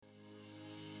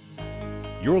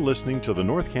You're listening to the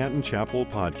North Canton Chapel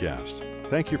podcast.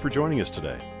 Thank you for joining us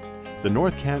today. The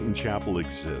North Canton Chapel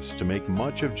exists to make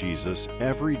much of Jesus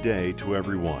every day to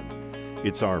everyone.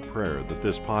 It's our prayer that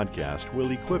this podcast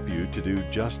will equip you to do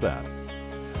just that.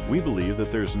 We believe that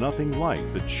there's nothing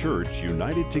like the church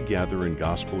united together in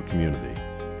gospel community.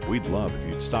 We'd love if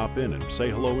you'd stop in and say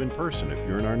hello in person if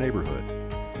you're in our neighborhood.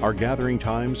 Our gathering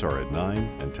times are at 9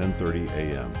 and 10:30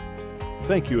 a.m.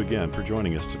 Thank you again for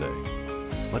joining us today.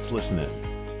 Let's listen in.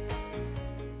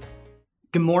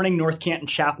 Good morning, North Canton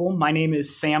Chapel. My name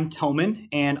is Sam Toman,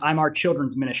 and I'm our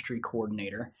Children's Ministry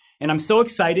Coordinator. And I'm so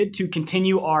excited to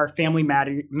continue our Family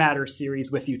Matter series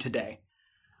with you today.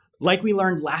 Like we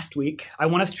learned last week, I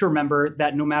want us to remember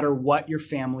that no matter what your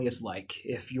family is like,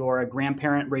 if you're a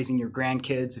grandparent raising your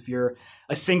grandkids, if you're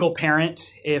a single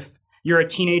parent, if you're a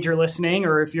teenager listening,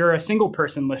 or if you're a single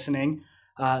person listening,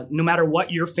 no matter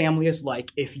what your family is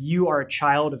like, if you are a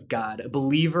child of God, a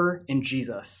believer in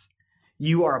Jesus,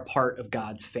 you are a part of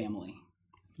God's family.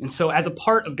 And so as a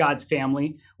part of God's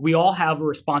family, we all have a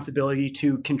responsibility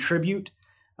to contribute,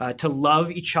 to love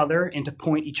each other, and to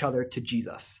point each other to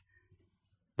Jesus.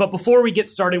 But before we get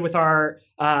started with our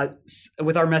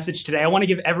message today, I want to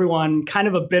give everyone kind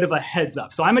of a bit of a heads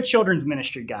up. So I'm a children's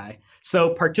ministry guy,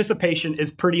 so participation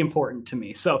is pretty important to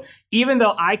me. So even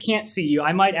though I can't see you,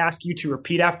 I might ask you to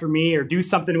repeat after me or do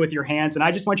something with your hands, and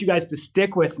I just want you guys to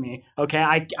stick with me, okay?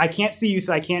 I can't see you,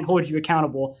 so I can't hold you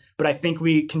accountable, but I think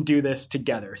we can do this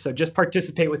together. So just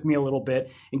participate with me a little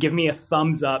bit and give me a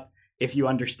thumbs up if you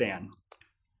understand.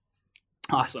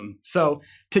 Awesome. So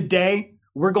today,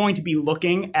 we're going to be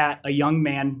looking at a young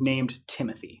man named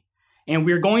Timothy. And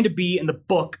we're going to be in the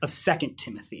book of 2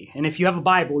 Timothy. And if you have a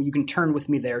Bible, you can turn with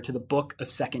me there to the book of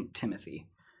 2 Timothy.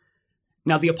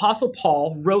 Now, the Apostle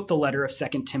Paul wrote the letter of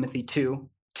 2 Timothy to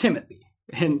Timothy.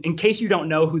 And in case you don't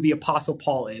know who the Apostle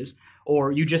Paul is,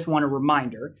 or you just want a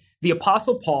reminder, the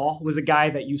Apostle Paul was a guy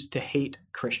that used to hate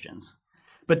Christians.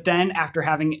 But then after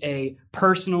having a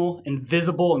personal and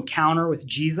visible encounter with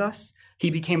Jesus, he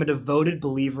became a devoted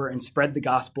believer and spread the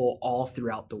gospel all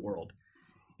throughout the world.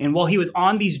 And while he was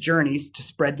on these journeys to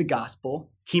spread the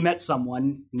gospel, he met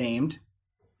someone named,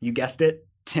 you guessed it,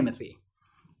 Timothy.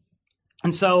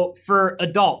 And so for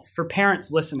adults, for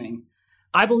parents listening,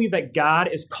 I believe that God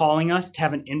is calling us to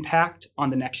have an impact on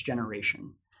the next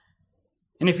generation.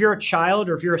 And if you're a child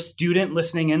or if you're a student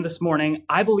listening in this morning,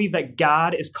 I believe that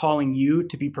God is calling you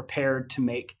to be prepared to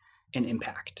make an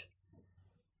impact.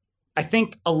 I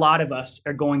think a lot of us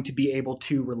are going to be able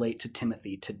to relate to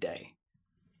Timothy today.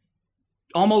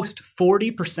 Almost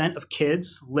 40% of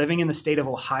kids living in the state of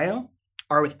Ohio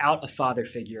are without a father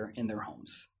figure in their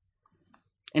homes.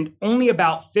 And only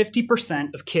about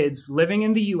 50% of kids living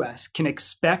in the U.S. can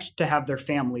expect to have their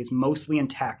families mostly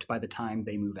intact by the time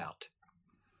they move out.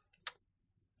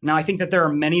 Now, I think that there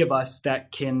are many of us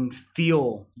that can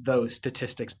feel those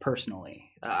statistics personally.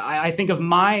 I think of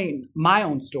my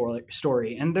own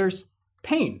story, and there's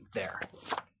pain there.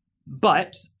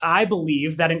 But I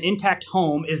believe that an intact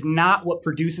home is not what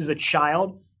produces a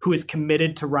child who is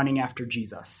committed to running after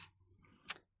Jesus.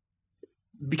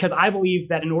 Because I believe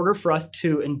that in order for us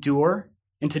to endure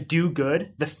and to do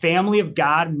good, the family of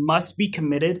God must be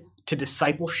committed to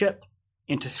discipleship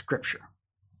and to Scripture.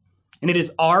 And it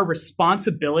is our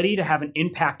responsibility to have an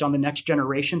impact on the next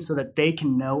generation so that they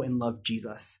can know and love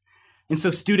Jesus. And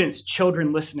so students,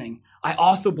 children listening, I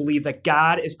also believe that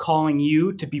God is calling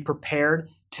you to be prepared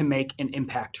to make an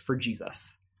impact for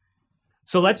Jesus.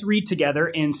 So let's read together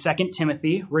in 2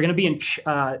 Timothy. We're going to be in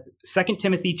 2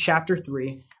 Timothy chapter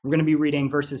 3. We're going to be reading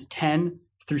verses 10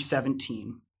 through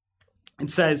 17. It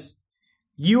says,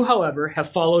 "You, however,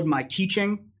 have followed my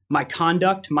teaching, my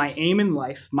conduct, my aim in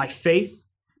life, my faith,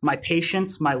 my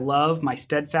patience, my love, my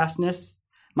steadfastness,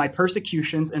 my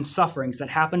persecutions and sufferings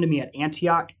that happened to me at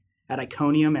Antioch, at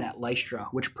Iconium, and at Lystra,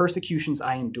 which persecutions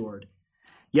I endured.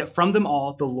 Yet from them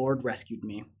all the Lord rescued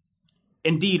me.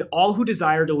 Indeed, all who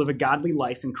desire to live a godly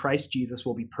life in Christ Jesus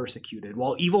will be persecuted,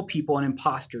 while evil people and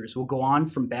impostors will go on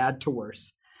from bad to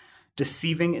worse,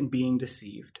 deceiving and being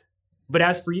deceived. But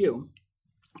as for you,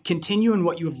 continue in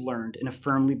what you have learned and have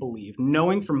firmly believed,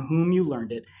 knowing from whom you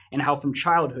learned it, and how from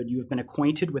childhood you have been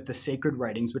acquainted with the sacred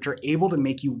writings, which are able to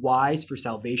make you wise for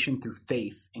salvation through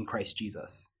faith in Christ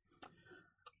Jesus.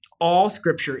 All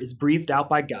Scripture is breathed out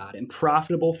by God and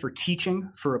profitable for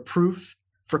teaching, for reproof,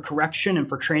 for correction, and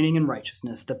for training in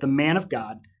righteousness, that the man of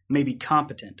God may be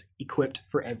competent, equipped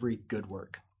for every good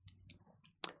work."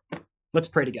 Let's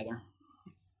pray together.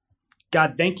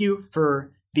 God, thank you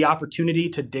for the opportunity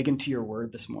to dig into your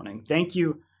word this morning. Thank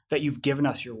you that you've given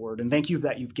us your word, and thank you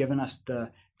that you've given us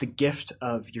the gift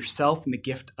of yourself and the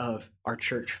gift of our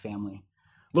church family.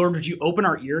 Lord, would you open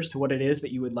our ears to what it is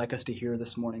that you would like us to hear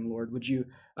this morning, Lord? Would you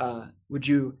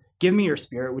give me your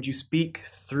spirit? Would you speak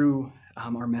through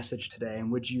our message today?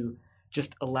 And would you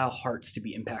just allow hearts to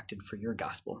be impacted for your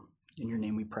gospel? In your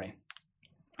name we pray.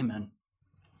 Amen.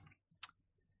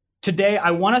 Today,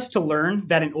 I want us to learn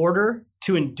that in order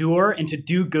to endure and to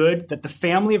do good, that the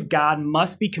family of God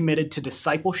must be committed to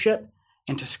discipleship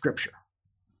and to Scripture.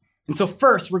 And so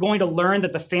first, we're going to learn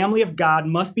that the family of God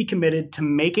must be committed to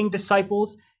making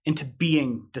disciples and to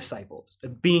being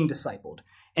discipled.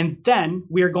 And then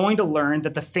we are going to learn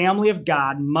that the family of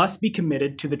God must be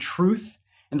committed to the truth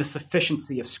and the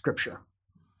sufficiency of Scripture.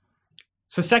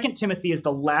 So 2 Timothy is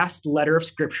the last letter of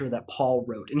Scripture that Paul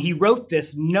wrote, and he wrote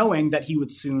this knowing that he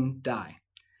would soon die.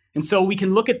 And so we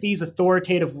can look at these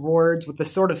authoritative words with a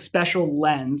sort of special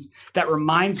lens that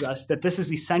reminds us that this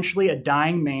is essentially a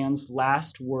dying man's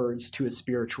last words to his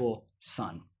spiritual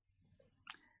son.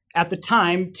 At the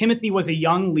time, Timothy was a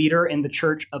young leader in the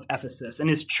church of Ephesus, and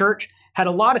his church had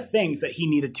a lot of things that he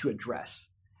needed to address.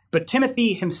 But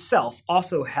Timothy himself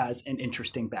also has an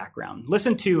interesting background.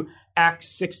 Listen to Acts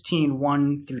 16,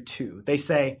 1 through 2. They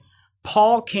say,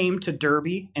 Paul came to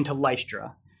Derbe and to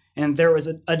Lystra, and there was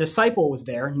a disciple was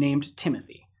there named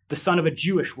Timothy, the son of a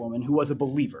Jewish woman who was a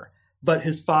believer, but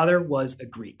his father was a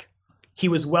Greek. He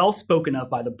was well spoken of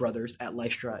by the brothers at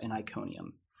Lystra and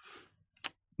Iconium.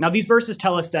 Now, these verses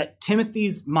tell us that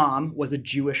Timothy's mom was a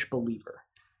Jewish believer.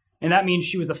 And that means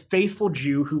she was a faithful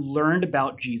Jew who learned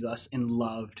about Jesus and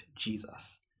loved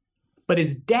Jesus. But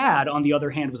his dad, on the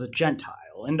other hand, was a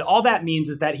Gentile. And all that means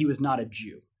is that he was not a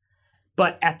Jew.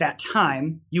 But at that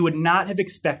time, you would not have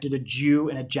expected a Jew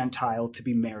and a Gentile to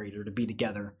be married or to be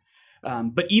together.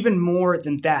 But even more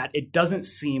than that, it doesn't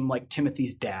seem like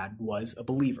Timothy's dad was a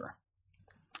believer.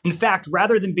 In fact,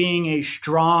 rather than being a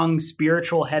strong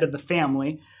spiritual head of the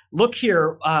family, look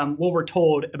here what we're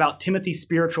told about Timothy's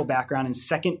spiritual background in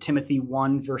 2 Timothy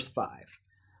 1, verse 5.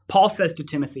 Paul says to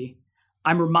Timothy,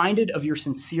 I'm reminded of your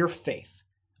sincere faith,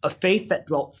 a faith that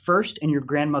dwelt first in your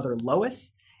grandmother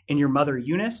Lois and your mother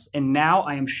Eunice, and now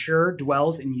I am sure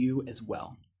dwells in you as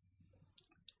well.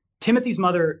 Timothy's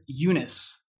mother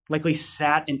Eunice likely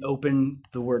sat and opened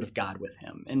the word of God with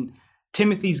him. And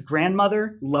Timothy's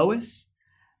grandmother Lois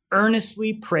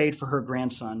earnestly prayed for her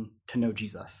grandson to know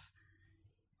Jesus.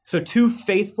 So two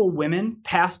faithful women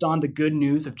passed on the good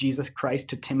news of Jesus Christ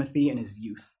to Timothy in his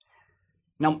youth.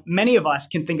 Now, many of us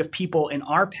can think of people in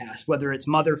our past, whether it's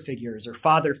mother figures or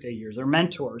father figures or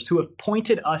mentors, who have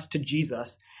pointed us to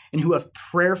Jesus and who have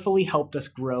prayerfully helped us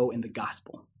grow in the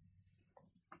gospel.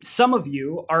 Some of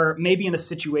you are maybe in a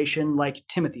situation like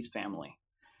Timothy's family.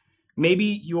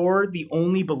 Maybe you're the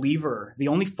only believer, the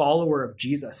only follower of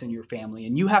Jesus in your family,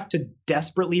 and you have to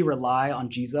desperately rely on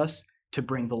Jesus to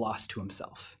bring the lost to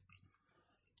himself.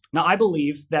 Now, I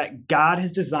believe that God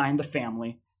has designed the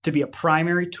family to be a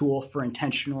primary tool for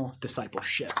intentional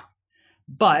discipleship.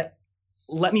 But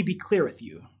let me be clear with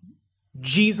you.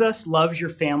 Jesus loves your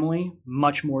family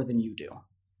much more than you do.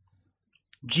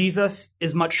 Jesus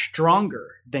is much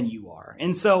stronger than you are.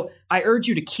 And so I urge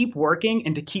you to keep working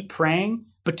and to keep praying,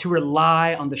 but to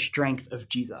rely on the strength of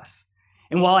Jesus.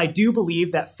 And while I do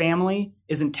believe that family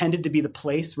is intended to be the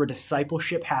place where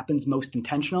discipleship happens most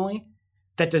intentionally,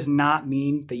 that does not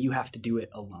mean that you have to do it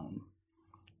alone,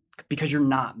 because you're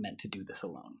not meant to do this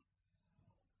alone.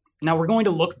 Now, we're going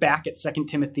to look back at 2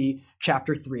 Timothy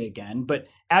chapter 3 again, but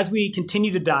as we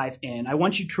continue to dive in, I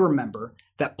want you to remember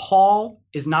that Paul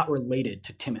is not related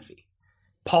to Timothy.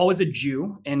 Paul was a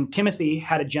Jew, and Timothy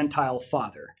had a Gentile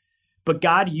father, but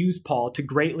God used Paul to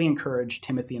greatly encourage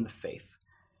Timothy in the faith.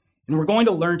 And we're going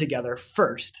to learn together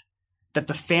first that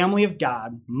the family of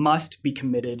God must be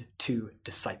committed to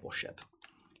discipleship.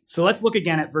 So let's look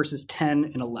again at verses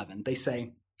 10 and 11. They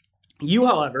say, You,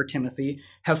 however, Timothy,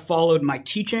 have followed my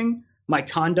teaching, my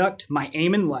conduct, my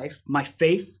aim in life, my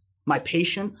faith, my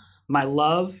patience, my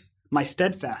love, my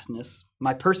steadfastness,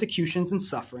 my persecutions and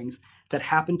sufferings that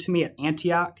happened to me at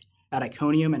Antioch, at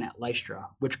Iconium, and at Lystra,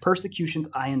 which persecutions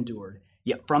I endured,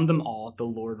 yet from them all the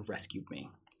Lord rescued me.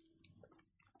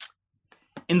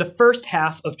 In the first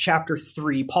half of chapter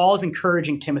 3, Paul is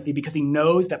encouraging Timothy because he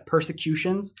knows that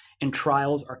persecutions and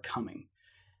trials are coming.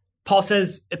 Paul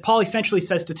essentially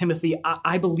says to Timothy,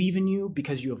 I believe in you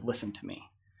because you have listened to me.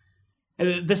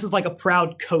 This is like a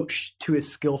proud coach to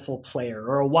his skillful player,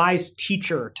 or a wise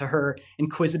teacher to her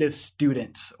inquisitive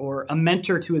student, or a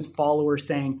mentor to his followers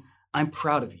saying, I'm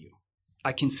proud of you.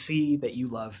 I can see that you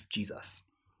love Jesus.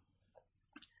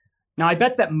 Now, I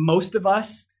bet that most of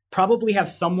us probably have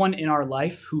someone in our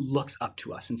life who looks up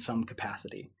to us in some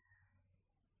capacity.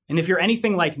 And if you're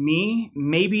anything like me,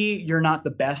 maybe you're not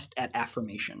the best at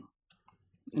affirmation.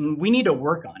 And we need to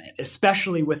work on it,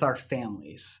 especially with our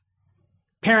families.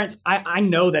 Parents, I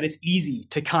know that it's easy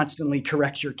to constantly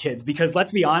correct your kids because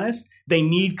let's be honest, they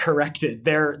need corrected.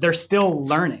 They're still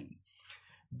learning.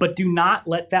 But do not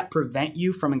let that prevent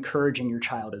you from encouraging your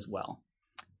child as well.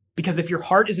 Because if your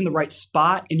heart is in the right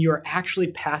spot and you are actually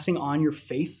passing on your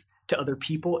faith to other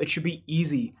people, it should be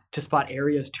easy to spot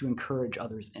areas to encourage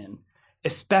others in,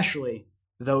 especially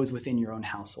those within your own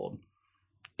household.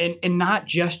 And not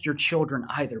just your children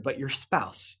either, but your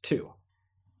spouse too.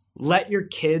 Let your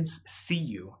kids see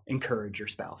you encourage your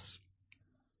spouse.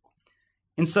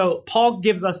 And so Paul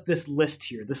gives us this list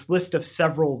here, this list of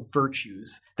several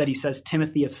virtues that he says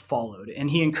Timothy has followed,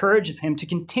 and he encourages him to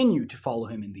continue to follow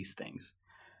him in these things.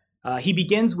 He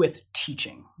begins with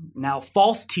teaching. Now,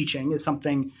 false teaching is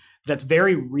something that's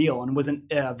very real and was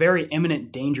a very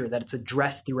imminent danger that it's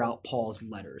addressed throughout Paul's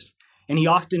letters. And he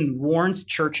often warns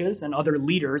churches and other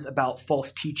leaders about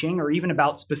false teaching or even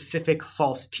about specific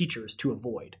false teachers to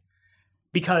avoid.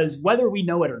 Because whether we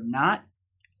know it or not,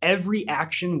 every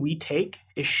action we take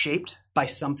is shaped by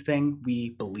something we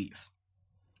believe.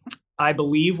 I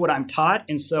believe what I'm taught,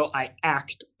 and so I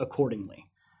act accordingly.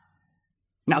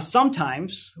 Now,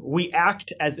 sometimes we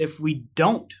act as if we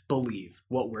don't believe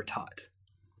what we're taught.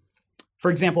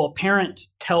 For example, a parent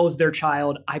tells their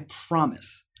child, "I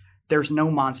promise there's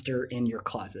no monster in your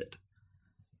closet."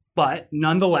 But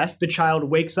nonetheless, the child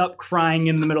wakes up crying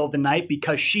in the middle of the night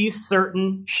because she's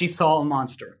certain she saw a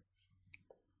monster.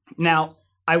 Now,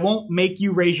 I won't make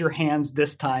you raise your hands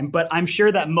this time, but I'm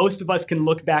sure that most of us can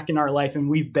look back in our life and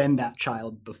we've been that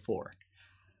child before.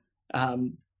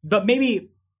 But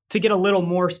maybe to get a little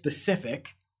more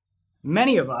specific,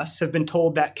 many of us have been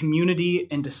told that community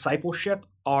and discipleship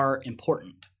are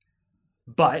important.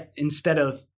 But instead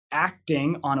of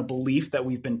acting on a belief that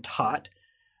we've been taught,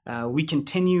 we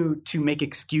continue to make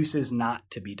excuses not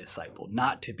to be discipled,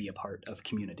 not to be a part of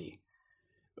community.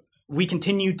 We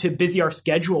continue to busy our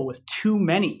schedule with too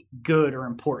many good or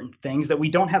important things that we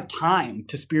don't have time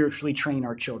to spiritually train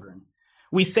our children.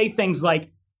 We say things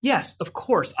like, "Yes, of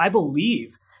course, I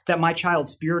believe that my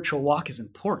child's spiritual walk is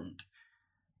important."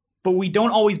 But we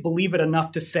don't always believe it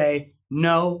enough to say,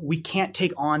 "No, we can't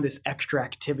take on this extra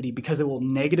activity because it will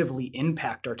negatively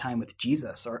impact our time with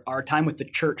Jesus or our time with the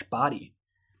church body."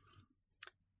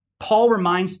 Paul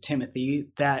reminds Timothy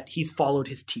that he's followed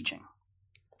his teaching.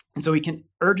 And so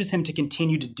urges him to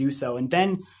continue to do so. And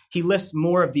then he lists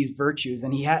more of these virtues.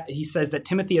 And he says that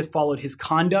Timothy has followed his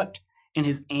conduct and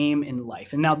his aim in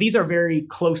life. And now these are very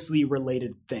closely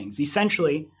related things.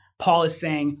 Essentially, Paul is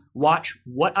saying, watch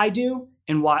what I do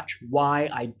and watch why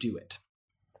I do it.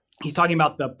 He's talking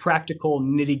about the practical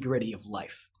nitty-gritty of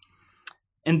life.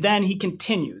 And then he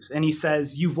continues and he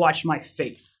says, "You've watched my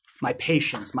faith, my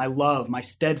patience, my love, my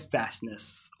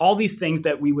steadfastness," all these things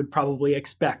that we would probably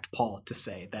expect Paul to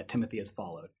say that Timothy has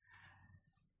followed.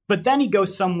 But then he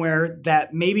goes somewhere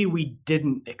that maybe we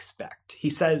didn't expect. He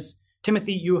says,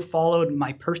 "Timothy, you have followed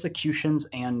my persecutions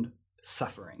and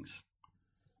sufferings."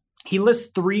 He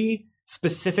lists 3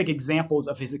 specific examples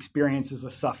of his experiences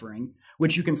of suffering,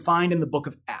 which you can find in the book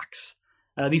of Acts.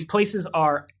 These places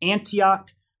are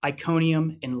Antioch,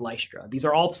 Iconium, and Lystra. These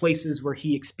are all places where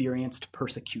he experienced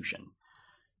persecution.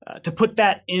 To put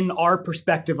that in our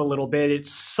perspective a little bit,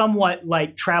 it's somewhat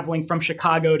like traveling from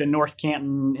Chicago to North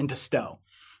Canton into Stowe.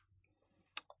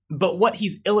 But what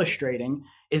he's illustrating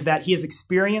is that he has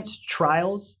experienced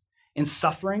trials and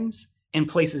sufferings in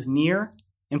places near,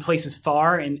 in places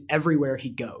far, and everywhere he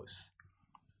goes.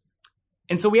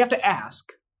 And so we have to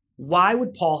ask, why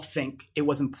would Paul think it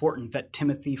was important that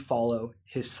Timothy follow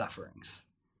his sufferings?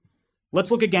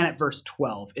 Let's look again at verse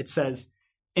 12. It says,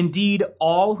 "Indeed,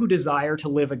 all who desire to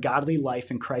live a godly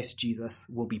life in Christ Jesus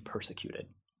will be persecuted."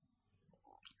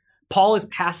 Paul is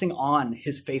passing on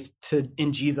his faith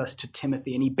in Jesus to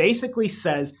Timothy, and he basically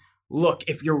says, look,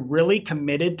 if you're really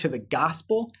committed to the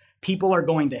gospel, people are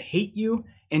going to hate you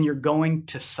and you're going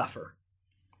to suffer.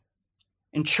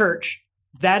 In church,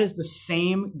 that is the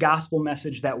same gospel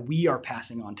message that we are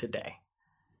passing on today.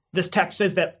 This text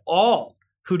says that all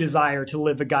who desire to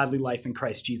live a godly life in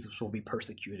Christ Jesus will be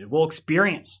persecuted, will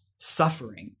experience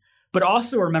suffering. But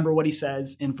also remember what he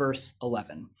says in verse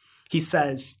 11. He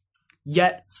says,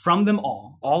 "Yet from them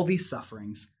all these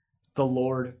sufferings, the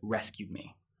Lord rescued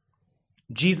me."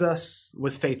 Jesus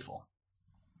was faithful.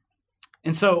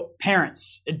 And so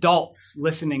parents, adults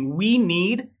listening, we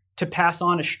need to pass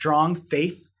on a strong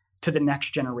faith to the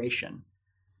next generation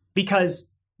because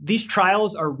these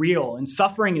trials are real and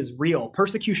suffering is real.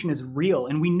 Persecution is real,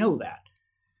 and we know that.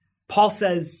 Paul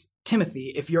says,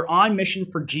 Timothy, if you're on mission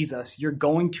for Jesus, you're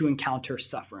going to encounter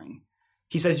suffering.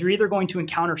 He says you're either going to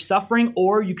encounter suffering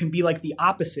or you can be like the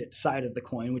opposite side of the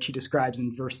coin, which he describes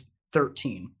in verse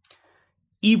 13.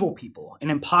 Evil people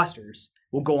and imposters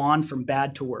will go on from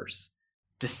bad to worse,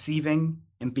 deceiving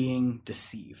and being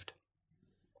deceived.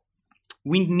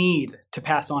 We need to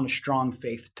pass on a strong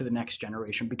faith to the next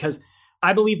generation because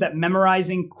I believe that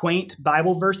memorizing quaint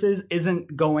Bible verses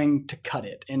isn't going to cut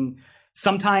it. And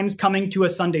sometimes coming to a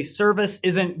Sunday service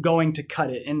isn't going to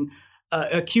cut it. And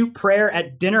a cute prayer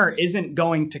at dinner isn't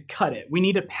going to cut it. We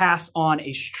need to pass on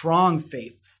a strong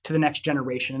faith to the next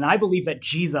generation. And I believe that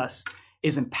Jesus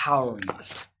is empowering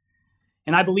us.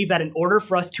 And I believe that in order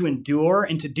for us to endure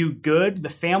and to do good, the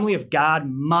family of God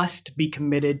must be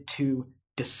committed to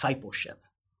discipleship.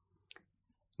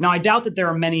 Now, I doubt that there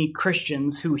are many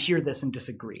Christians who hear this and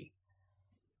disagree.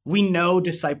 We know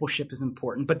discipleship is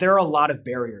important, but there are a lot of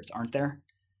barriers, aren't there?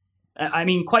 I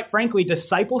mean, quite frankly,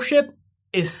 discipleship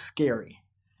is scary.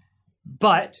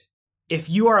 But if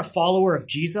you are a follower of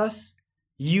Jesus,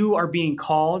 you are being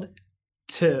called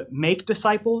to make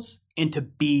disciples and to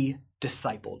be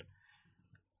discipled.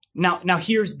 Now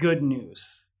here's good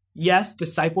news. Yes,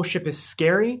 discipleship is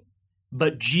scary,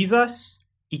 but Jesus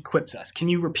equips us. Can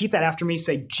you repeat that after me?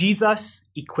 Say, Jesus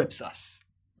equips us.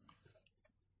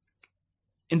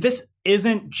 And this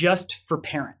isn't just for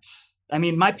parents. I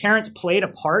mean, my parents played a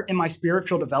part in my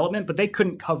spiritual development, but they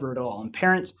couldn't cover it all. And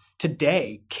parents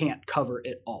today can't cover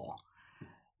it all.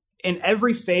 In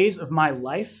every phase of my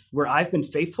life where I've been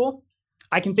faithful,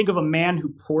 I can think of a man who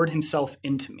poured himself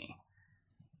into me.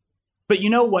 But you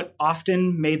know what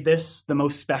often made this the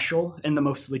most special and the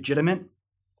most legitimate?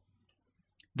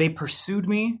 They pursued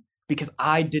me because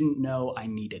I didn't know I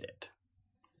needed it.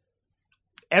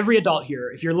 Every adult here,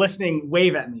 if you're listening,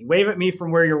 wave at me. Wave at me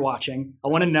from where you're watching. I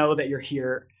want to know that you're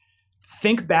here.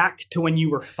 Think back to when you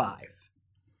were 5.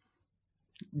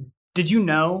 Did you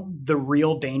know the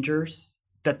real dangers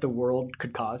that the world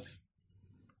could cause?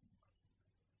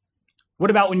 What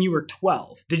about when you were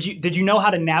 12? Did you know how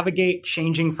to navigate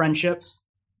changing friendships?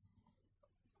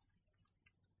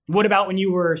 What about when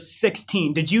you were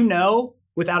 16? Did you know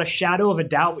without a shadow of a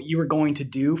doubt what you were going to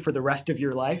do for the rest of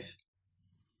your life?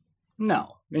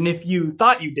 No. And if you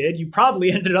thought you did, you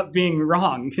probably ended up being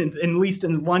wrong, at least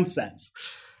in one sense.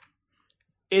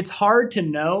 It's hard to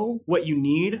know what you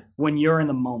need when you're in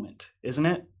the moment, isn't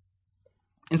it?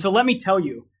 And so let me tell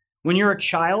you, when you're a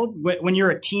child, when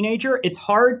you're a teenager, it's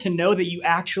hard to know that you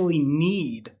actually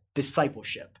need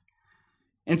discipleship.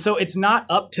 And so it's not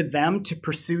up to them to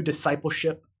pursue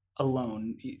discipleship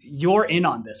alone. You're in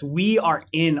on this. We are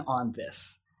in on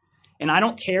this. And I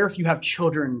don't care if you have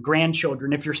children,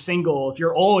 grandchildren, if you're single, if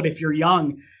you're old, if you're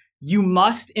young, you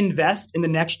must invest in the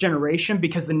next generation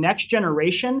because the next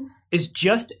generation is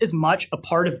just as much a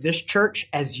part of this church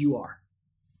as you are.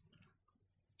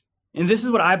 And this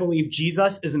is what I believe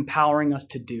Jesus is empowering us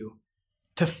to do,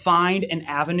 to find an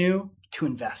avenue to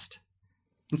invest.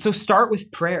 And so start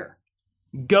with prayer.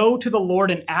 Go to the Lord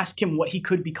and ask him what he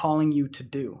could be calling you to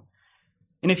do.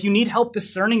 And if you need help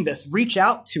discerning this, reach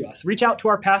out to us. Reach out to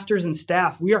our pastors and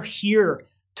staff. We are here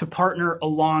to partner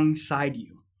alongside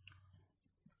you.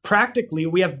 Practically,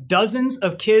 we have dozens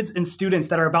of kids and students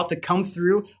that are about to come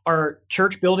through our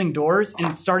church building doors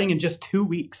and starting in just 2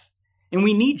 weeks. And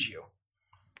we need you.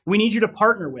 We need you to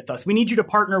partner with us. We need you to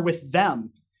partner with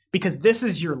them because this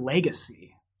is your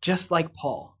legacy, just like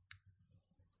Paul.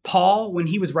 Paul, when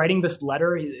he was writing this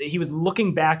letter, he was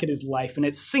looking back at his life, and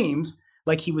it seems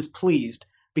like he was pleased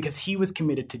because he was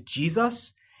committed to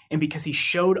Jesus and because he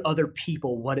showed other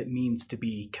people what it means to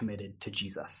be committed to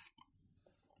Jesus.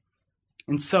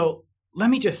 And so let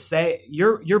me just say,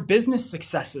 your business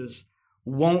successes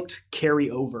won't carry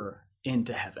over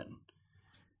into heaven.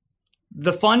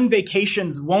 The fun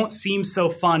vacations won't seem so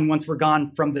fun once we're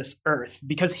gone from this earth,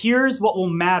 because here's what will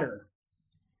matter.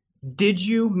 Did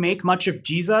you make much of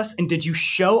Jesus, and did you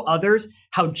show others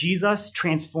how Jesus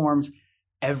transforms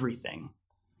everything?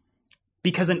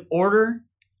 Because in order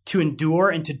to endure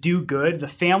and to do good, the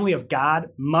family of God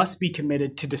must be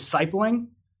committed to discipling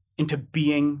and to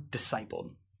being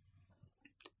discipled.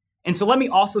 And so let me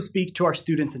also speak to our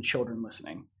students and children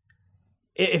listening.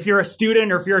 If you're a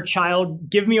student or if you're a child,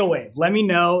 give me a wave. Let me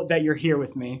know that you're here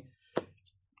with me.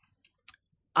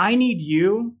 I need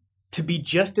you to be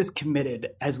just as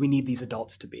committed as we need these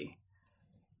adults to be.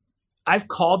 I've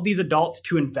called these adults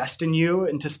to invest in you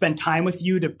and to spend time with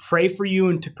you, to pray for you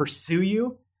and to pursue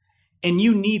you. And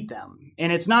you need them.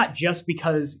 And it's not just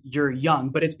because you're young,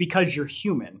 but it's because you're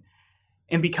human.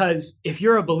 And because if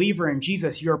you're a believer in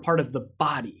Jesus, you're a part of the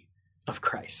body of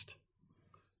Christ.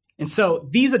 And so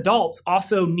these adults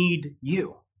also need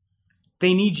you.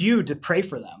 They need you to pray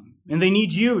for them, and they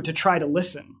need you to try to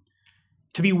listen.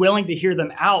 to be willing to hear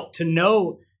them out, to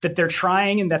know that they're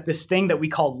trying and that this thing that we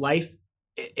call life,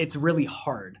 it's really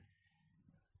hard.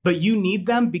 But you need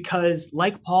them because,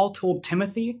 like Paul told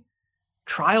Timothy,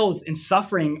 trials and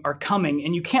suffering are coming,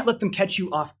 and you can't let them catch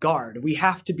you off guard. We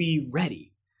have to be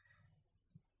ready.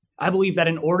 I believe that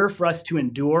in order for us to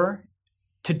endure,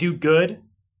 to do good,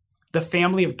 the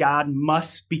family of God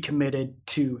must be committed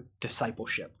to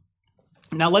discipleship.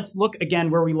 Now let's look again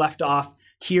where we left off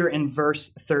here in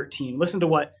verse 13. Listen to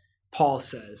what Paul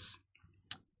says.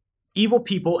 Evil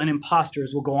people and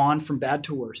impostors will go on from bad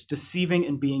to worse, deceiving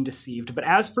and being deceived. But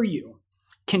as for you,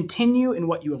 continue in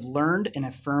what you have learned and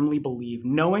have firmly believed,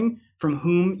 knowing from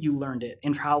whom you learned it,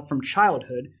 and how from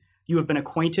childhood you have been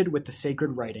acquainted with the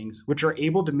sacred writings, which are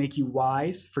able to make you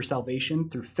wise for salvation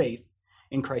through faith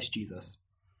in Christ Jesus.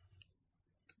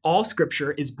 All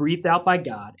scripture is breathed out by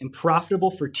God and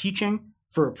profitable for teaching,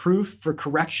 for reproof, for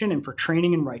correction, and for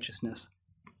training in righteousness,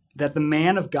 that the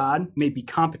man of God may be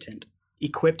competent,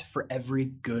 equipped for every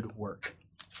good work.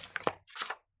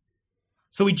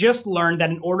 So we just learned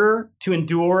that in order to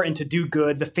endure and to do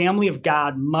good, the family of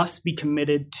God must be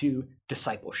committed to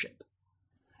discipleship.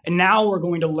 And now we're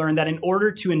going to learn that in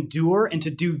order to endure and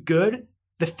to do good,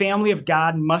 the family of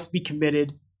God must be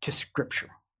committed to Scripture.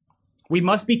 We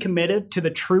must be committed to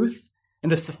the truth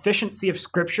and the sufficiency of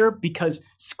Scripture because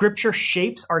Scripture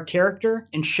shapes our character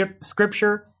and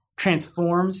Scripture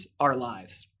transforms our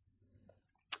lives.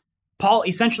 Paul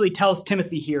essentially tells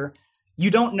Timothy here,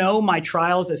 you don't know my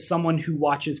trials as someone who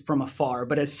watches from afar,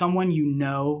 but as someone you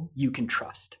know you can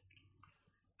trust.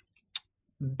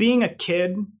 Being a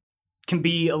kid can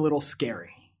be a little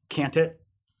scary, can't it?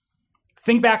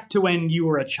 Think back to when you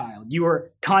were a child. You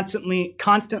were constantly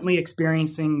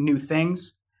experiencing new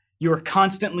things. You were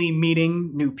constantly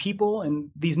meeting new people, and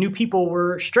these new people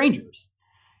were strangers.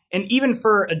 And even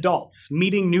for adults,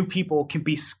 meeting new people can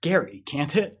be scary,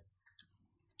 can't it?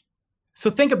 So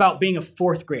think about being a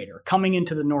fourth grader coming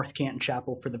into the North Canton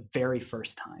Chapel for the very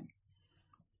first time.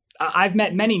 I've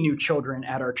met many new children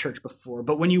at our church before,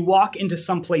 but when you walk into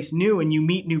someplace new and you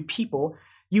meet new people,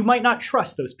 you might not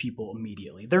trust those people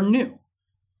immediately. They're new.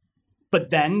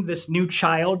 But then this new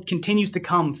child continues to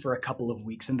come for a couple of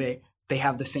weeks and they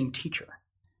have the same teacher.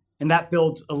 And that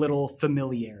builds a little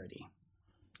familiarity.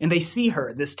 And they see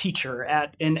her, this teacher,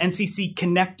 at an NCC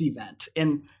Connect event,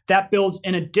 and that builds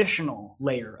an additional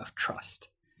layer of trust.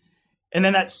 And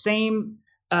then that same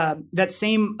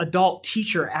adult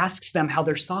teacher asks them how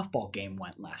their softball game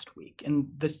went last week, and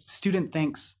the student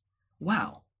thinks,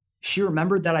 wow, she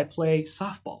remembered that I play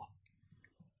softball.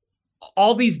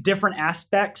 All these different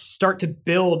aspects start to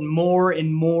build more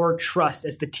and more trust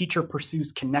as the teacher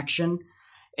pursues connection.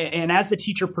 And as the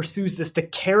teacher pursues this, the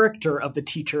character of the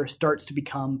teacher starts to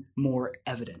become more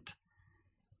evident.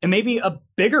 And maybe a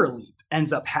bigger leap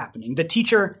ends up happening. The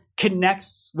teacher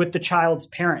connects with the child's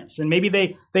parents, and maybe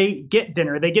they get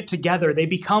dinner, they get together, they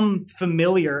become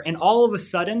familiar, and all of a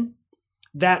sudden,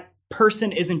 that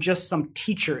person isn't just some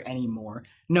teacher anymore.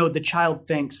 No, the child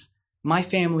thinks, my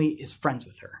family is friends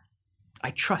with her.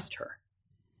 I trust her.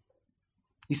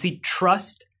 You see,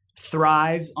 trust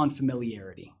thrives on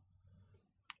familiarity.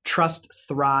 Trust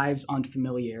thrives on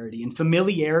familiarity, and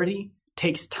familiarity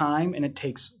takes time and it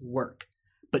takes work,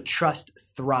 but trust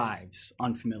thrives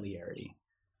on familiarity.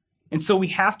 And so we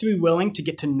have to be willing to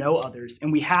get to know others,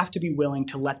 and we have to be willing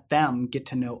to let them get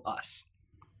to know us.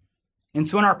 And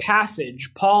so in our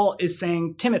passage, Paul is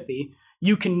saying, Timothy,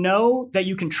 you can know that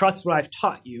you can trust what I've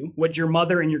taught you, what your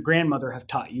mother and your grandmother have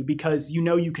taught you, because you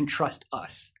know you can trust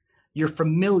us. You're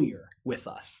familiar with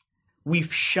us.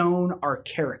 We've shown our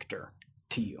character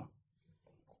to you.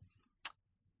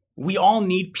 We all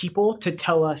need people to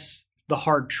tell us the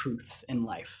hard truths in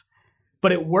life,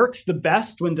 but it works the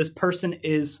best when this person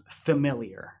is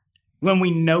familiar, when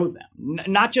we know them,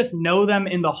 not just know them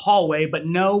in the hallway, but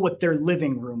know what their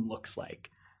living room looks like,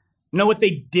 know what they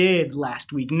did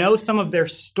last week, know some of their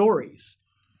stories.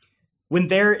 When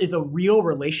there is a real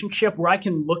relationship where I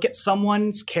can look at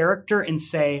someone's character and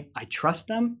say, I trust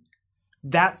them,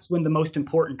 that's when the most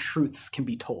important truths can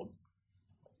be told.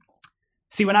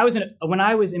 See, when I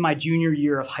was in my junior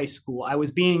year of high school, I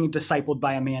was being discipled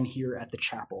by a man here at the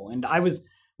chapel, and I was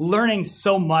learning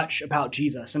so much about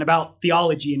Jesus and about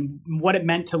theology and what it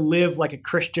meant to live like a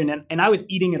Christian, and I was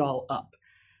eating it all up.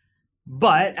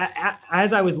 But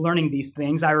as I was learning these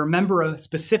things, I remember a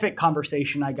specific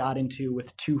conversation I got into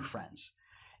with two friends.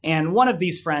 And one of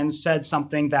these friends said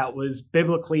something that was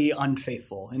biblically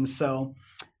unfaithful. And so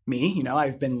me.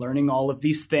 I've been learning all of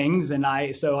these things, and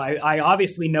I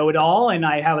obviously know it all, and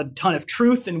I have a ton of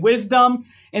truth and wisdom.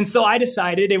 And so I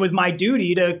decided it was my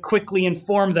duty to quickly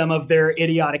inform them of their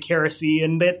idiotic heresy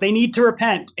and that they need to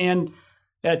repent. And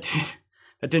that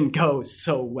didn't go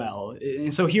so well.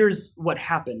 And so here's what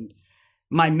happened.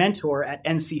 My mentor at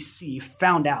NCC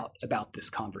found out about this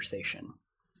conversation,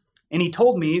 and he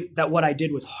told me that what I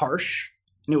did was harsh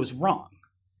and it was wrong.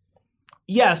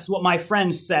 Yes, what my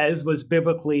friend says was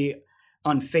biblically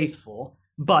unfaithful,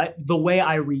 but the way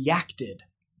I reacted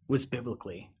was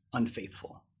biblically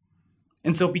unfaithful.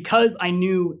 And so because I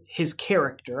knew his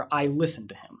character, I listened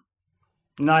to him.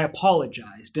 And I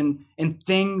apologized, and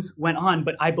things went on.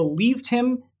 But I believed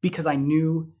him because I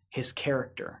knew his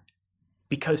character,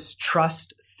 because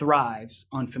trust thrives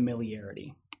on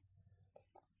familiarity.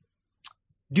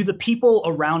 Do the people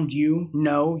around you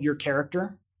know your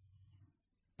character?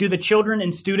 Do the children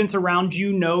and students around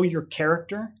you know your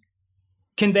character?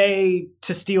 Can they,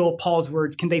 to steal Paul's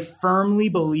words, can they firmly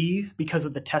believe because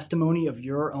of the testimony of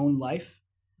your own life?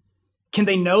 Can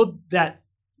they know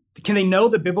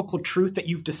the biblical truth that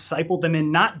you've discipled them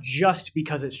in, not just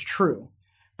because it's true,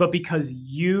 but because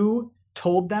you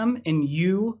told them and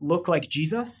you look like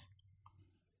Jesus?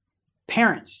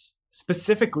 Parents,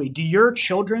 specifically, do your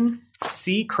children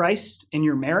see Christ in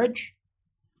your marriage?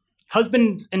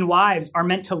 Husbands and wives are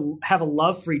meant to have a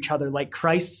love for each other like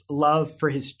Christ's love for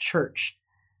his church.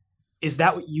 Is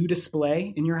that what you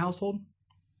display in your household?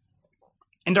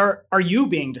 And are you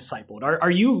being discipled? Are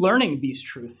you learning these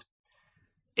truths?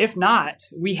 If not,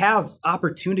 we have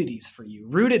opportunities for you.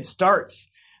 Rooted starts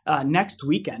next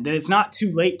weekend, and it's not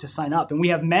too late to sign up. And we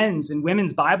have men's and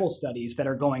women's Bible studies that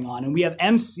are going on, and we have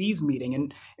MCs meeting,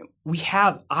 and we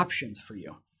have options for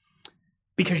you.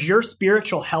 Because your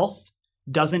spiritual health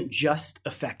doesn't just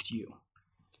affect you.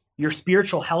 Your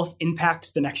spiritual health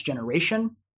impacts the next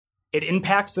generation. It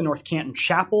impacts the North Canton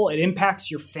Chapel. It impacts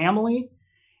your family.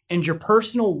 And your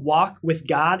personal walk with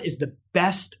God is the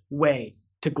best way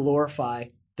to glorify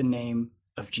the name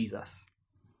of Jesus.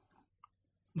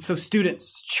 And so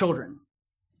students, children,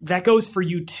 that goes for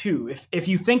you too. If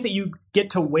you think that you get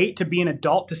to wait to be an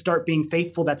adult to start being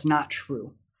faithful, that's not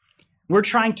true. We're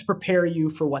trying to prepare you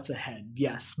for what's ahead,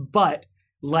 yes, but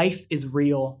life is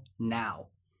real now.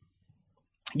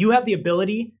 You have the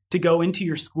ability to go into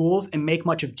your schools and make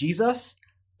much of Jesus,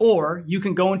 or you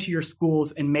can go into your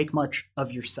schools and make much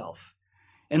of yourself.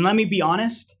 And let me be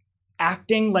honest,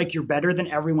 acting like you're better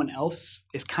than everyone else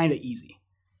is kind of easy.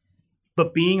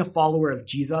 But being a follower of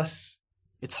Jesus,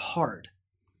 it's hard.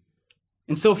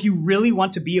 And so if you really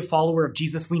want to be a follower of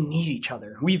Jesus, we need each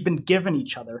other. We've been given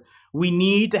each other. We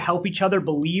need to help each other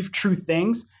believe true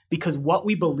things because what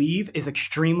we believe is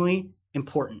extremely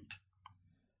important.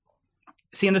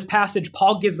 See, in this passage,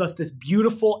 Paul gives us this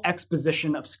beautiful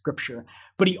exposition of Scripture,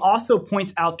 but he also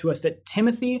points out to us that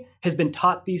Timothy has been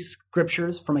taught these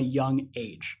Scriptures from a young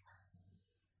age.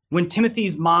 When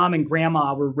Timothy's mom and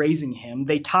grandma were raising him,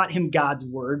 they taught him God's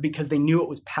word because they knew it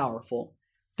was powerful.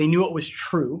 They knew it was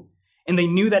true. And they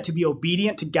knew that to be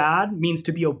obedient to God means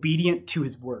to be obedient to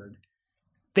his word.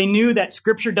 They knew that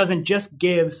Scripture doesn't just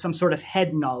give some sort of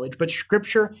head knowledge, but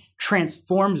Scripture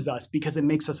transforms us because it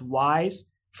makes us wise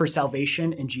for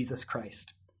salvation in Jesus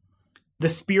Christ. The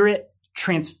Spirit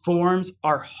transforms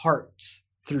our hearts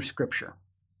through Scripture.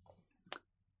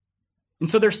 And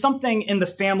so there's something in the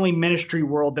family ministry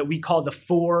world that we call the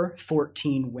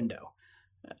 4-14 window.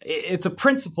 It's a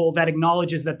principle that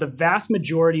acknowledges that the vast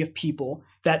majority of people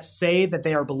that say that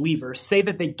they are believers say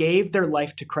that they gave their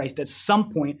life to Christ at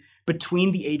some point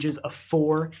between the ages of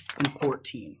 4 and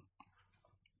 14.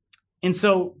 And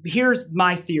so here's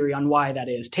my theory on why that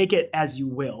is. Take it as you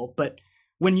will, but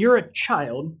when you're a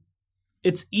child,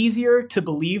 it's easier to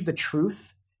believe the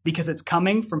truth because it's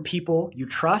coming from people you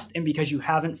trust and because you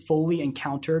haven't fully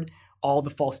encountered all the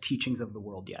false teachings of the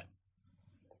world yet.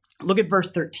 Look at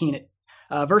verse 13.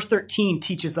 Verse 13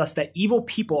 teaches us that evil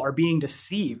people are being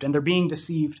deceived, and they're being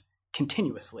deceived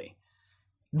continuously.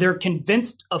 They're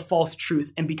convinced of false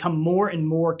truth and become more and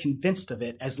more convinced of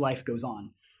it as life goes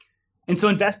on. And so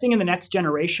investing in the next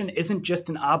generation isn't just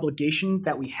an obligation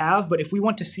that we have, but if we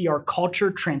want to see our culture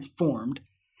transformed,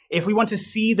 if we want to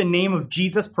see the name of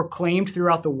Jesus proclaimed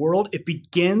throughout the world, it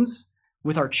begins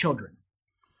with our children.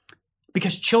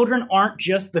 Because children aren't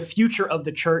just the future of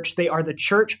the church, they are the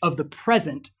church of the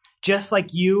present, just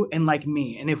like you and like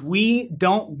me. And if we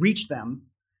don't reach them,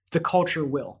 the culture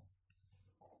will.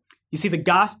 You see, the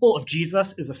gospel of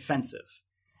Jesus is offensive.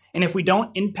 And if we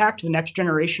don't impact the next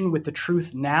generation with the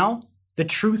truth now, the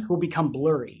truth will become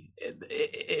blurry.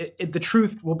 The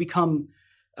truth will become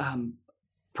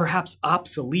perhaps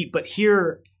obsolete. But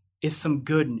here is some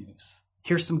good news.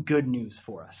 Here's some good news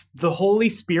for us. The Holy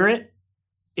Spirit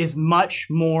is much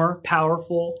more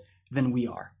powerful than we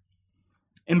are.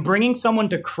 And bringing someone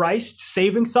to Christ,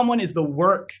 saving someone, is the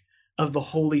work of the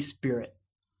Holy Spirit.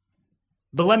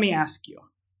 But let me ask you,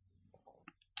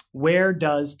 where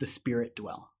does the Spirit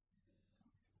dwell?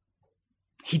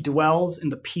 He dwells in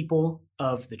the people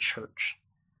of the church.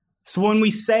 So when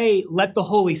we say, let the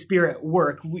Holy Spirit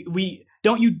work, we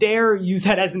don't you dare use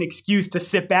that as an excuse to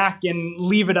sit back and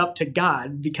leave it up to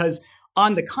God, because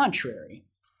on the contrary,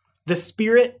 the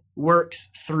Spirit works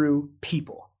through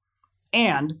people.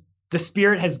 And the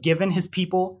Spirit has given his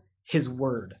people his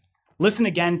word. Listen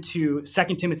again to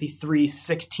 2 Timothy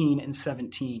 3:16 and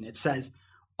 17. It says,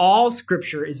 all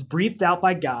Scripture is breathed out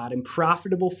by God and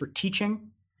profitable for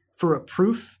teaching, for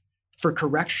reproof, for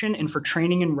correction, and for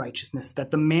training in righteousness,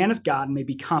 that the man of God may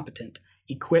be competent,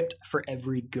 equipped for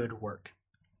every good work.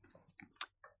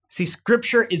 See,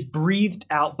 Scripture is breathed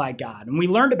out by God, and we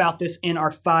learned about this in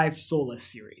our 5 Solas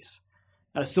series.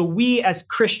 So we as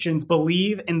Christians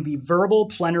believe in the verbal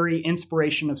plenary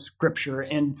inspiration of Scripture,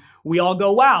 and we all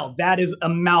go, wow, that is a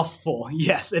mouthful.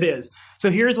 Yes, it is. So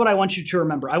here's what I want you to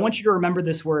remember. I want you to remember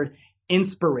this word,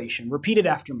 inspiration. Repeat it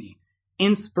after me.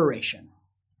 Inspiration.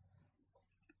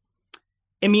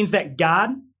 It means that God,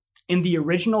 in the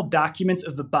original documents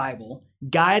of the Bible,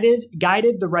 guided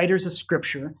the writers of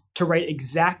Scripture to write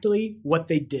exactly what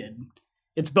they did.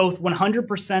 It's both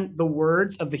 100% the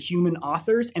words of the human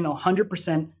authors and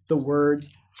 100% the words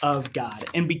of God.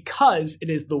 And because it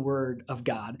is the word of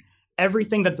God,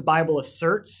 everything that the Bible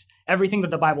asserts, everything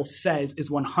that the Bible says is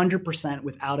 100%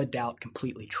 without a doubt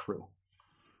completely true.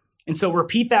 And so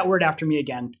repeat that word after me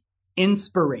again,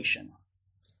 inspiration.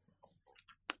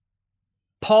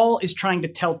 Paul is trying to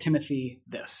tell Timothy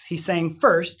this. He's saying,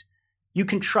 first, you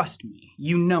can trust me,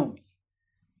 you know me.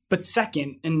 But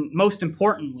second, and most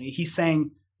importantly, he's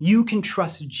saying you can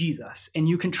trust Jesus, and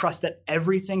you can trust that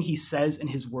everything he says in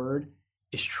his word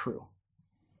is true.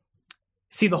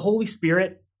 See, the Holy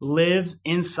Spirit lives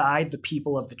inside the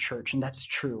people of the church, and that's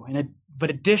true. But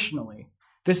additionally,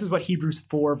 this is what Hebrews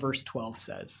 4 verse 12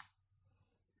 says.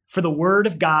 For the word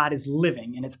of God is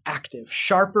living and it's active,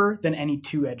 sharper than any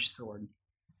two-edged sword.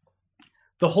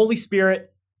 The Holy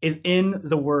Spirit is in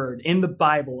the Word, in the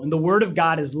Bible, and the Word of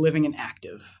God is living and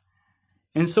active.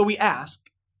 And so we ask,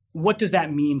 what does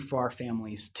that mean for our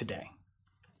families today?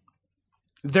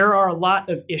 There are a lot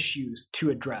of issues to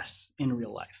address in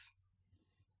real life.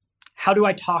 How do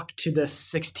I talk to this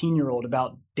 16-year-old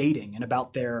about dating and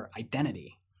about their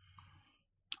identity?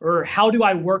 Or how do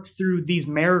I work through these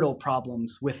marital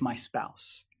problems with my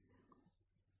spouse?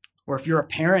 Or if you're a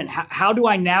parent, how do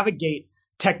I navigate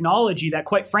technology that,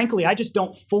 quite frankly, I just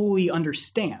don't fully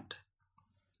understand?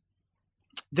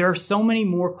 There are so many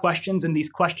more questions, and these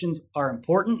questions are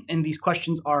important, and these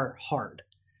questions are hard.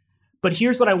 But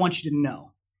here's what I want you to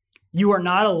know. You are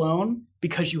not alone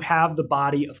because you have the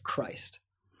body of Christ.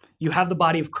 You have the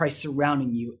body of Christ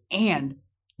surrounding you, and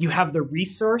you have the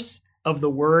resource of the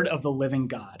Word of the living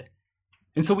God.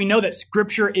 And so we know that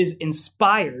Scripture is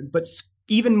inspired, but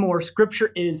even more,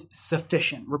 Scripture is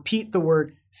sufficient. Repeat the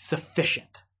word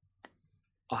sufficient.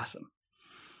 Awesome.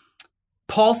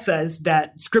 Paul says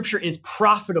that Scripture is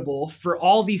profitable for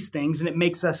all these things, and it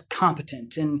makes us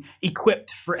competent and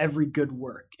equipped for every good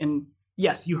work. And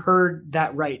yes, you heard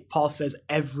that right. Paul says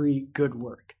every good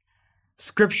work.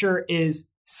 Scripture is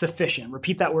sufficient.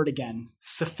 Repeat that word again,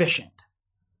 sufficient.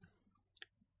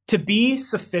 To be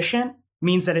sufficient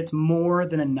means that it's more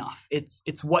than enough.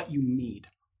 It's what you need.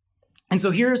 And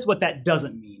so here's what that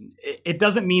doesn't mean. It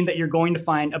doesn't mean that you're going to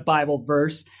find a Bible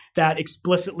verse that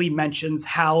explicitly mentions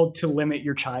how to limit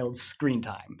your child's screen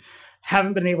time.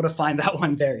 Haven't been able to find that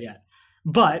one there yet.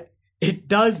 But it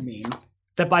does mean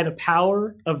that by the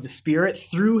power of the Spirit,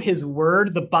 through His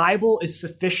Word, the Bible is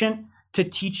sufficient to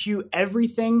teach you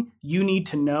everything you need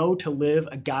to know to live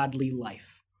a godly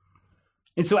life.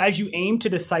 And so as you aim to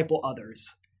disciple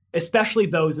others, especially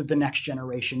those of the next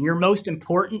generation, your most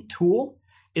important tool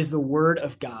is the Word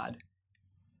of God.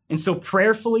 And so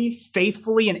prayerfully,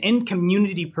 faithfully, and in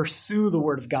community pursue the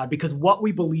Word of God, because what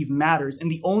we believe matters,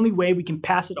 and the only way we can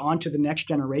pass it on to the next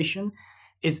generation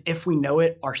is if we know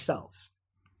it ourselves.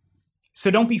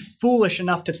 So don't be foolish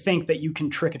enough to think that you can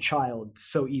trick a child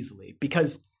so easily,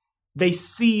 because they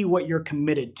see what you're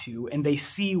committed to, and they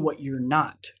see what you're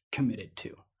not committed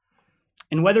to.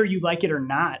 And whether you like it or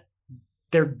not,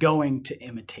 they're going to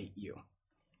imitate you.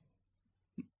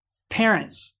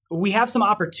 Parents, we have some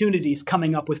opportunities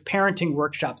coming up with parenting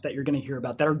workshops that you're going to hear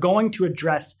about that are going to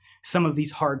address some of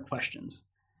these hard questions.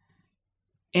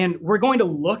 And we're going to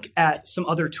look at some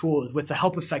other tools with the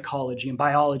help of psychology and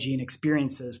biology and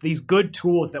experiences, these good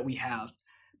tools that we have.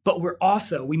 But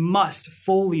we must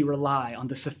fully rely on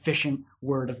the sufficient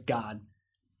Word of God.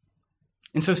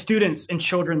 And so students and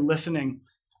children listening,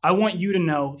 I want you to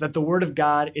know that the Word of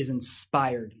God is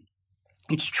inspired.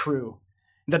 It's true.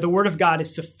 That the Word of God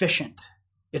is sufficient.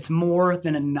 It's more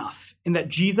than enough. And that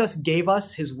Jesus gave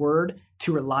us His Word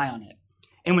to rely on it.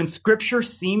 And when Scripture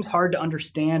seems hard to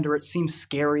understand, or it seems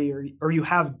scary, or you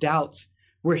have doubts,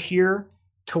 we're here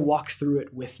to walk through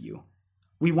it with you.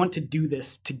 We want to do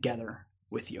this together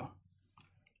with you.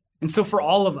 And so for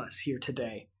all of us here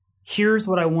today, here's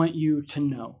what I want you to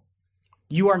know.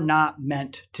 You are not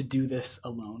meant to do this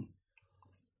alone.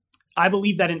 I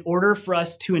believe that in order for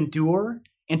us to endure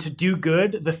and to do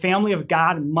good, the family of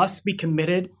God must be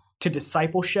committed to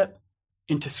discipleship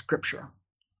and to Scripture.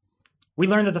 We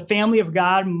learn that the family of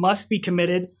God must be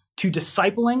committed to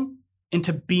discipling and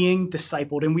to being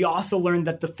discipled. And we also learn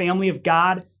that the family of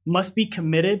God must be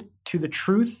committed to the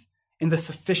truth and the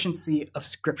sufficiency of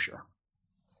Scripture.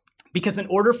 Because in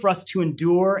order for us to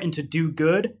endure and to do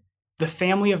good, the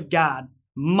family of God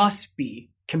must be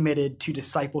committed to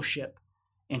discipleship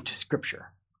and to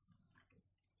Scripture.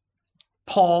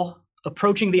 Paul,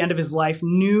 approaching the end of his life,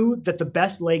 knew that the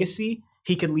best legacy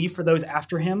he could leave for those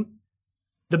after him,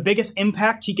 the biggest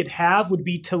impact he could have, would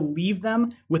be to leave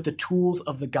them with the tools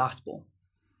of the gospel.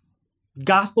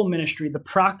 Gospel ministry, the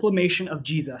proclamation of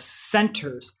Jesus,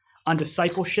 centers on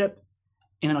discipleship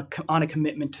and on a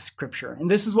commitment to Scripture.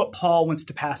 And this is what Paul wants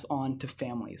to pass on to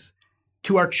families,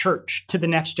 to our church, to the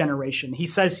next generation. He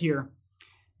says here,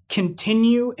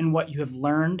 continue in what you have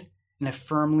learned and have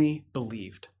firmly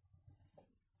believed.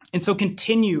 And so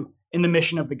continue in the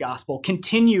mission of the gospel,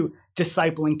 continue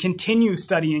discipling, continue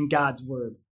studying God's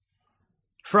word.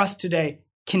 For us today,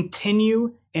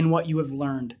 continue in what you have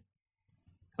learned.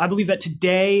 I believe that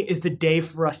today is the day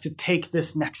for us to take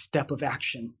this next step of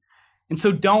action. And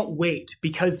so don't wait,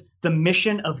 because the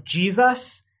mission of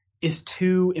Jesus is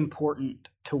too important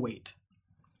to wait.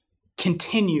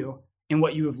 Continue in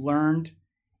what you have learned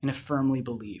and have firmly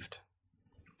believed.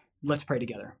 Let's pray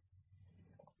together.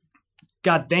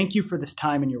 God, thank you for this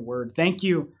time in your word. Thank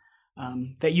you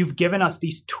that you've given us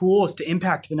these tools to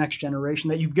impact the next generation,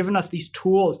 that you've given us these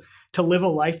tools to live a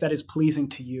life that is pleasing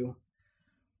to you.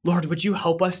 Lord, would you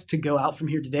help us to go out from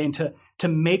here today and to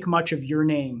make much of your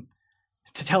name,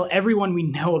 to tell everyone we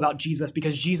know about Jesus,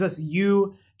 because Jesus,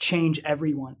 you change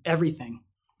everything.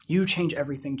 You change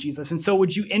everything, Jesus. And so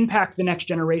would you impact the next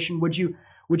generation? Would you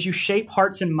shape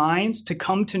hearts and minds to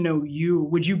come to know you?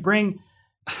 Would you bring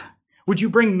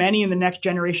many in the next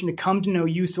generation to come to know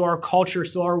you, so our culture,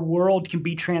 so our world can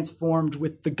be transformed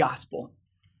with the gospel?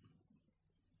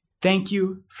 Thank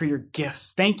you for your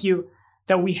gifts. Thank you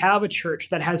that we have a church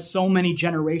that has so many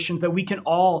generations, that we can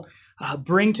all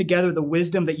bring together the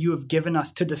wisdom that you have given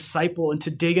us to disciple and to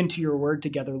dig into your word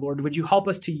together, Lord. Would you help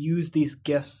us to use these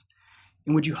gifts?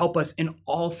 And would you help us in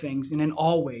all things and in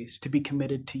all ways to be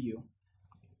committed to you?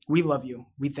 We love you.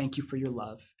 We thank you for your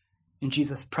love. In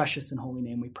Jesus' precious and holy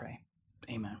name we pray.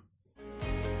 Amen.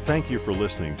 Thank you for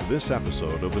listening to this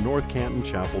episode of the North Canton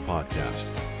Chapel Podcast.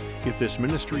 If this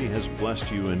ministry has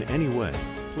blessed you in any way,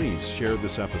 please share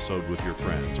this episode with your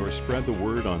friends or spread the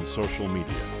word on social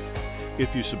media.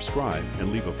 If you subscribe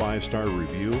and leave a 5-star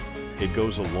review, it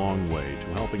goes a long way to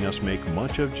helping us make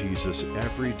much of Jesus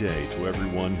every day to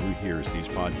everyone who hears these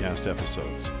podcast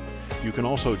episodes. You can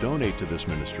also donate to this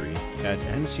ministry at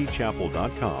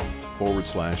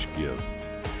ncchapel.com/give.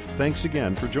 Thanks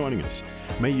again for joining us.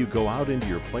 May you go out into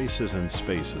your places and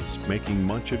spaces, making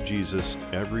much of Jesus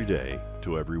every day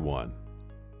to everyone.